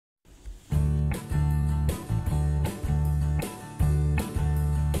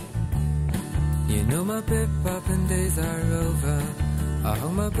You know my bip-bopping days are over. I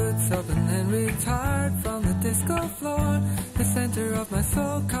hung my boots up and then retired from the disco floor. The center of my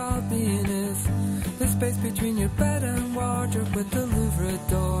so-called being is the space between your bed and wardrobe with the Louvre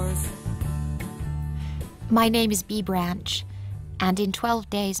doors. My name is B. Branch, and in 12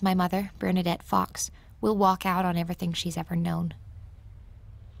 days my mother, Bernadette Fox, will walk out on everything she's ever known.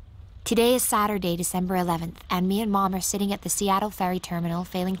 Today is Saturday, December 11th, and me and Mom are sitting at the Seattle ferry terminal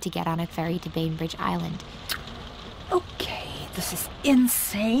failing to get on a ferry to Bainbridge Island. Okay, this is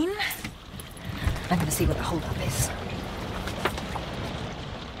insane. I'm gonna see what the holdup is.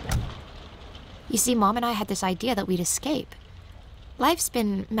 You see, Mom and I had this idea that we'd escape. Life's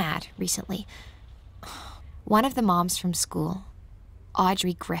been mad recently. One of the moms from school,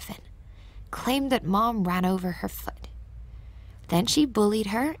 Audrey Griffin, claimed that Mom ran over her foot. Then she bullied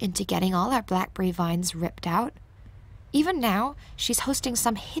her into getting all our blackberry vines ripped out. Even now, she's hosting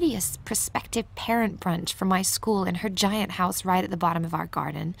some hideous prospective parent brunch for my school in her giant house right at the bottom of our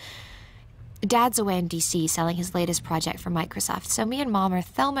garden. Dad's away in D.C. selling his latest project for Microsoft, so me and Mom are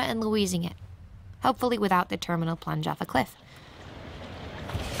Thelma and Louising it. Hopefully without the terminal plunge off a cliff.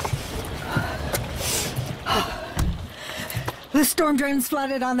 The storm drain's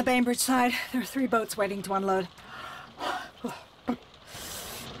flooded on the Bainbridge side. There are 3 boats waiting to unload.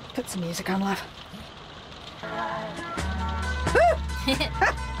 Put some music on, love.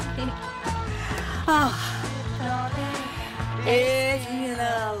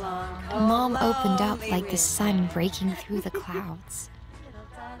 Mom opened up like the sun breaking through the clouds.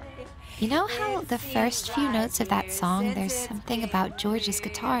 You know how the first few notes of that song, there's something about George's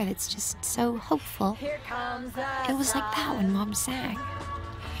guitar that's just so hopeful? It was like that when Mom sang.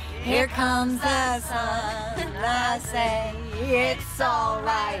 Here comes the sun, I say it's all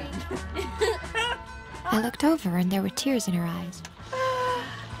right. I looked over and there were tears in her eyes.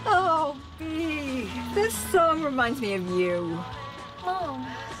 Oh, B, this song reminds me of you. Mom.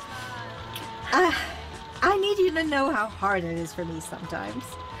 I need you to know how hard it is for me sometimes.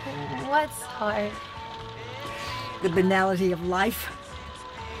 What's hard? The banality of life.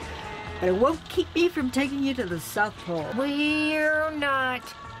 But it won't keep me from taking you to the South Pole. We're not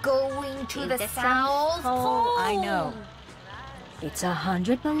going to the South Pole. I know. It's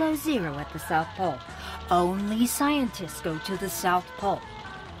 100 below zero at the South Pole. Only scientists go to the South Pole.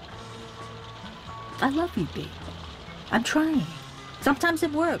 I love you, B. I'm trying. Sometimes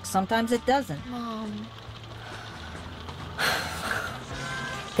it works, sometimes it doesn't. Mom.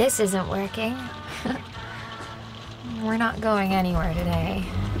 This isn't working. We're not going anywhere today.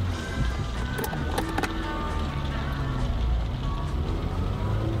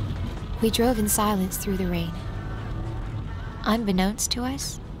 We drove in silence through the rain. Unbeknownst to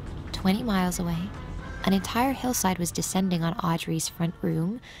us, 20 miles away, an entire hillside was descending on Audrey's front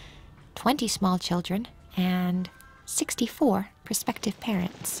room, 20 small children, and 64 prospective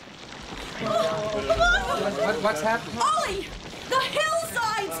parents. What's happening? Ollie! The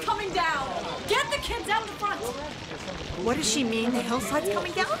hillside's coming down! Get the kids out the front! What does she mean, the hillside's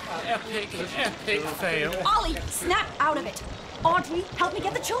coming down? Epic fail. Ollie, snap out of it! Audrey, help me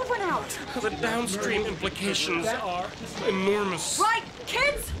get the children out! The downstream implications are enormous. Right,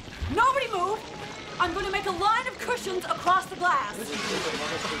 kids! Nobody move! I'm going to make a line of cushions across the glass.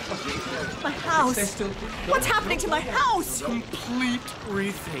 My house! What's happening to my house? Complete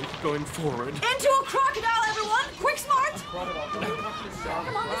rethink going forward. Into a crocodile, everyone! Quick, smart!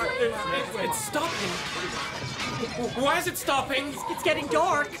 It's stopping. Why is it stopping? It's getting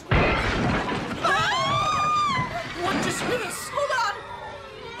dark. What just hit us? Hold on!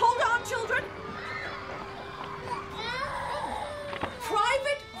 Hold on, children!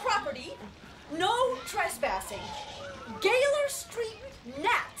 Private property, no trespassing. Gaylor Street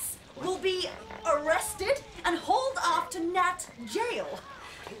Nats will be arrested and hauled off to Nat Jail.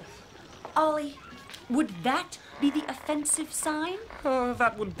 Ollie, would that be the offensive sign? Oh,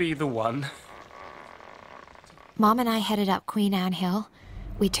 that would be the one. Mom and I headed up Queen Anne Hill.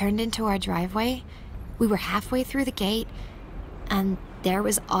 We turned into our driveway. We were halfway through the gate, and there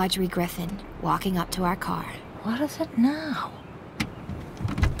was Audrey Griffin walking up to our car. What is it now?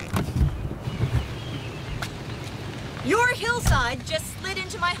 Your hillside just slid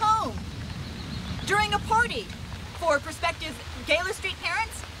into my home during a party for prospective Gaylor Street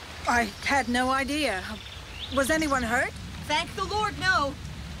parents. I had no idea. Was anyone hurt? Thank the Lord, no.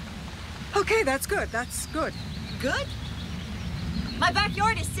 Okay, that's good. That's good. Good? My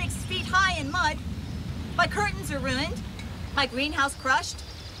backyard is 6 feet high in mud. My curtains are ruined. My greenhouse crushed.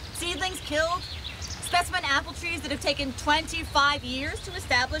 Seedlings killed. Specimen apple trees that have taken 25 years to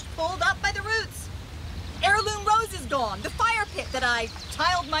establish pulled up by the roots. Heirloom rose is gone. The fire pit that I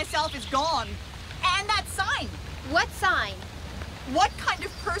tiled myself is gone. And that sign. What sign? What kind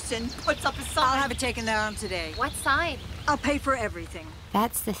of person puts up a sign? I'll have it taken down today. What sign? I'll pay for everything.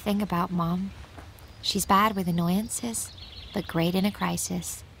 That's the thing about Mom. She's bad with annoyances, but great in a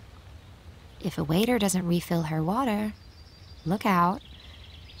crisis. If a waiter doesn't refill her water, look out.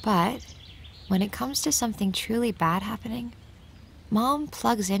 But when it comes to something truly bad happening, Mom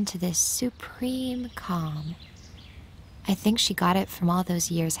plugs into this supreme calm. I think she got it from all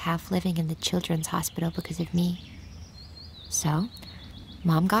those years half living in the children's hospital because of me. So,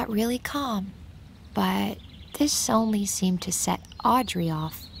 Mom got really calm, but this only seemed to set Audrey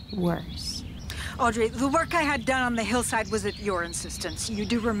off worse. Audrey, the work I had done on the hillside was at your insistence. You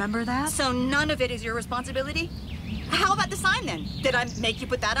do remember that? So none of it is your responsibility? How about the sign, then? Did I make you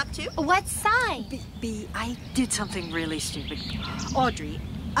put that up, too? What sign? B, I did something really stupid. Audrey,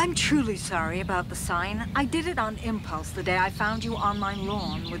 I'm truly sorry about the sign. I did it on impulse the day I found you on my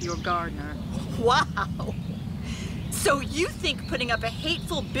lawn with your gardener. Wow. So you think putting up a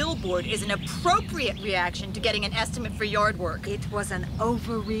hateful billboard is an appropriate reaction to getting an estimate for yard work? It was an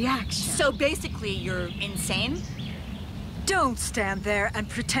overreaction. So basically, you're insane? Don't stand there and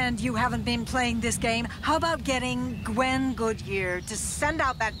pretend you haven't been playing this game. How about getting Gwen Goodyear to send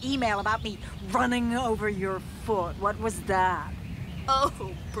out that email about me running over your foot? What was that?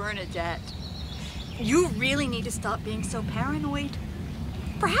 Oh, Bernadette. You really need to stop being so paranoid.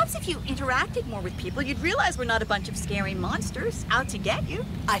 Perhaps if you interacted more with people, you'd realize we're not a bunch of scary monsters out to get you.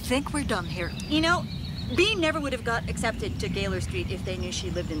 I think we're done here. You know, Bea never would have got accepted to Gaylor Street if they knew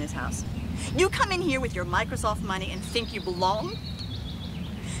she lived in this house. You come in here with your Microsoft money and think you belong?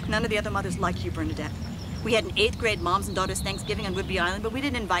 None of the other mothers like you, Bernadette. We had an 8th grade Moms and Daughters Thanksgiving on Whidbey Island, but we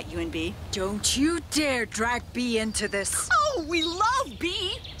didn't invite you and Bea. Don't you dare drag Bea into this. Oh, we love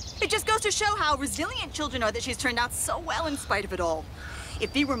Bea! It just goes to show how resilient children are that she's turned out so well in spite of it all.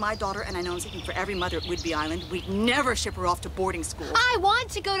 If Bea were my daughter, and I know I'm speaking for every mother at Whidbey Island, we'd never ship her off to boarding school. I want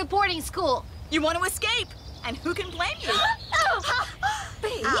to go to boarding school. You want to escape, and who can blame you?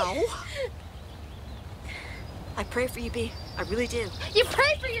 Bea. Ow. I pray for you, Bea. I really do. You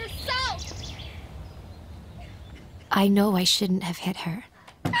pray for yourself. I know I shouldn't have hit her,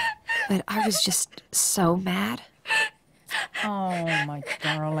 but I was just so mad. Oh, my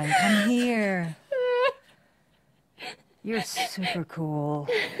darling, come here. You're super cool.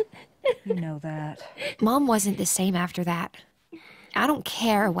 You know that. Mom wasn't the same after that. I don't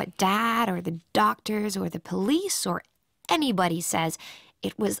care what Dad or the doctors or the police or anybody says.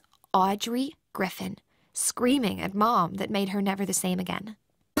 It was Audrey Griffin screaming at Mom that made her never the same again.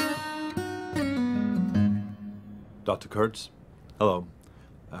 Dr. Kurtz? Hello.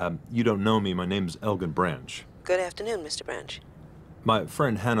 You don't know me. My name's Elgin Branch. Good afternoon, Mr. Branch. My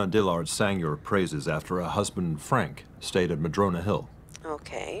friend Hannah Dillard sang your praises after her husband, Frank, stayed at Madrona Hill.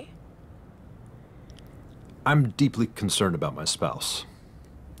 Okay. I'm deeply concerned about my spouse.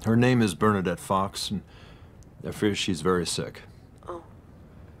 Her name is Bernadette Fox, and I fear she's very sick. Oh.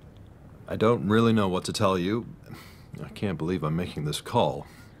 I don't really know what to tell you. I can't believe I'm making this call.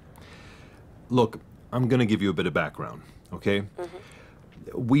 Look, I'm going to give you a bit of background, okay?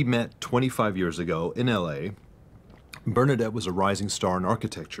 Mm-hmm. We met 25 years ago in L.A. Bernadette was a rising star in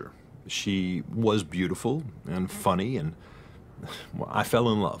architecture. She was beautiful and funny, and well, I fell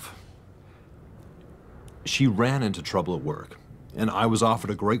in love. She ran into trouble at work, and I was offered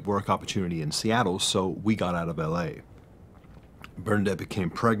a great work opportunity in Seattle, so we got out of L.A. Bernadette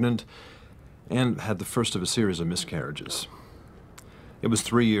became pregnant and had the first of a series of miscarriages. It was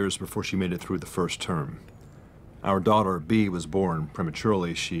 3 years before she made it through the first term. Our daughter, Bea, was born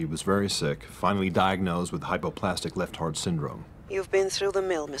prematurely. She was very sick, finally diagnosed with hypoplastic left heart syndrome. You've been through the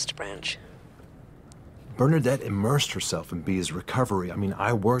mill, Mr. Branch. Bernadette immersed herself in Bea's recovery. I mean,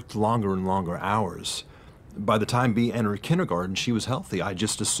 I worked longer and longer hours. By the time Bea entered kindergarten, she was healthy. I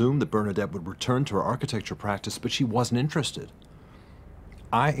just assumed that Bernadette would return to her architecture practice, but she wasn't interested.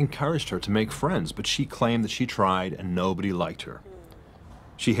 I encouraged her to make friends, but she claimed that she tried and nobody liked her.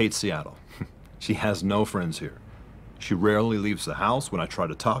 She hates Seattle. She has no friends here. She rarely leaves the house. When I try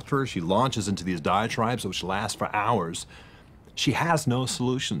to talk to her, she launches into these diatribes which last for hours. She has no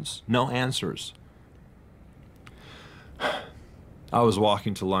solutions, no answers. I was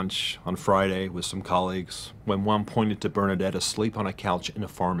walking to lunch on Friday with some colleagues when one pointed to Bernadette asleep on a couch in a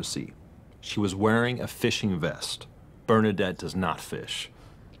pharmacy. She was wearing a fishing vest. Bernadette does not fish.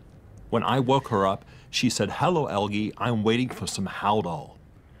 When I woke her up, she said, "Hello, Elgie, I'm waiting for some Haldol."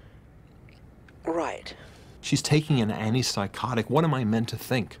 Right. She's taking an antipsychotic. What am I meant to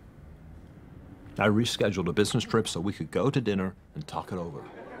think? I rescheduled a business trip so we could go to dinner and talk it over.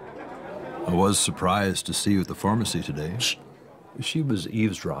 I was surprised to see you at the pharmacy today. Shh. She was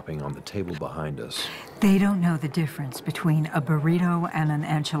eavesdropping on the table behind us. They don't know the difference between a burrito and an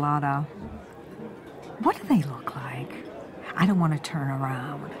enchilada. What do they look like? I don't want to turn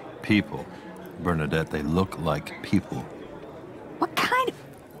around. People. Bernadette, they look like people. What kind of...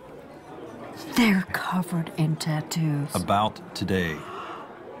 They're covered in tattoos. About today.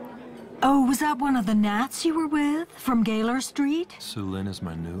 Oh, was that one of the gnats you were with from Gaylor Street? Sue Lynn is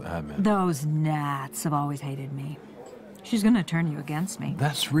my new admin. Those gnats have always hated me. She's gonna turn you against me.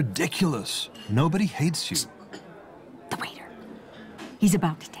 That's ridiculous. Nobody hates you. The waiter. He's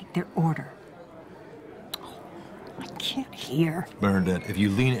about to take their order. Oh, I can't hear. Bernadette, if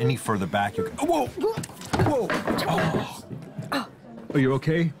you lean any further back, you can... Oh, whoa! Whoa! Oh. Are you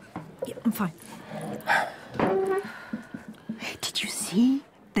okay? Yeah, I'm fine. Did you see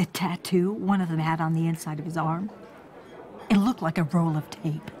the tattoo one of them had on the inside of his arm? It looked like a roll of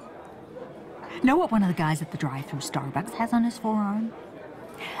tape. Know what one of the guys at the drive-thru Starbucks has on his forearm?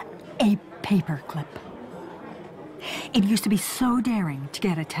 A paper clip. It used to be so daring to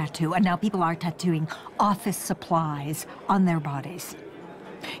get a tattoo, and now people are tattooing office supplies on their bodies.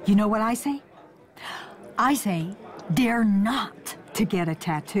 You know what I say? I say, dare not to get a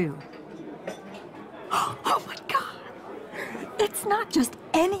tattoo. Oh my God! It's not just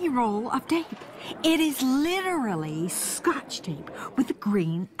any roll of tape. It is literally Scotch tape with the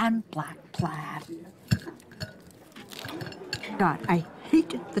green and black plaid. God, I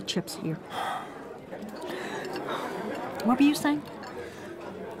hate the chips here. What were you saying?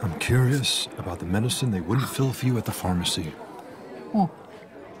 I'm curious about the medicine they wouldn't fill for you at the pharmacy. Oh,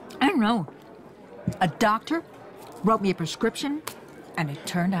 I don't know. A doctor wrote me a prescription, and it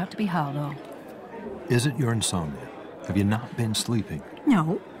turned out to be hollow. Is it your insomnia? Have you not been sleeping?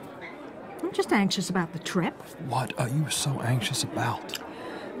 No. I'm just anxious about the trip. What are you so anxious about?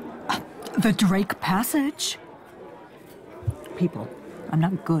 The Drake Passage. People. I'm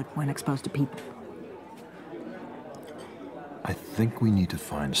not good when exposed to people. I think we need to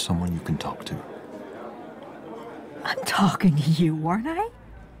find someone you can talk to. I'm talking to you, aren't I?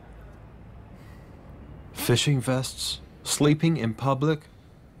 Fishing vests? Sleeping in public?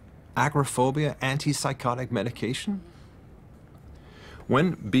 Agoraphobia? Antipsychotic medication?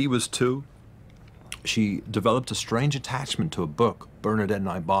 When Bea was 2, she developed a strange attachment to a book Bernadette and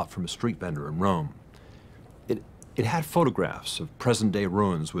I bought from a street vendor in Rome. It had photographs of present-day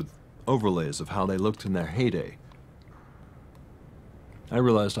ruins with overlays of how they looked in their heyday. I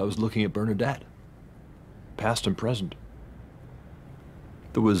realized I was looking at Bernadette, past and present.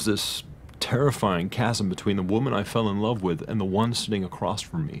 There was this terrifying chasm between the woman I fell in love with and the one sitting across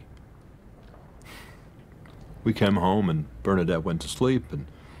from me. We came home and Bernadette went to sleep, and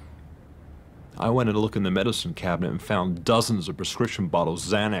I went to look in the medicine cabinet and found dozens of prescription bottles,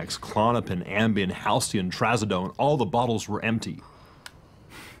 Xanax, Klonopin, Ambien, Halcyon, Trazodone. All the bottles were empty.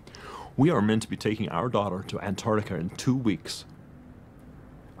 We are meant to be taking our daughter to Antarctica in 2 weeks.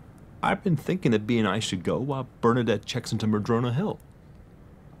 I've been thinking that Bea and I should go while Bernadette checks into Madrona Hill.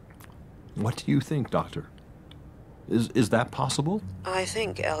 What do you think, Doctor? Is that possible? I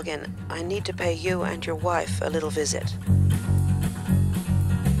think, Elgin, I need to pay you and your wife a little visit.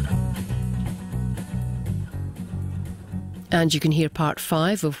 And you can hear part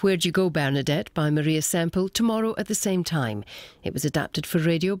 5 of Where'd You Go, Bernadette by Maria Semple tomorrow at the same time. It was adapted for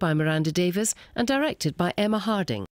radio by Miranda Davis and directed by Emma Harding.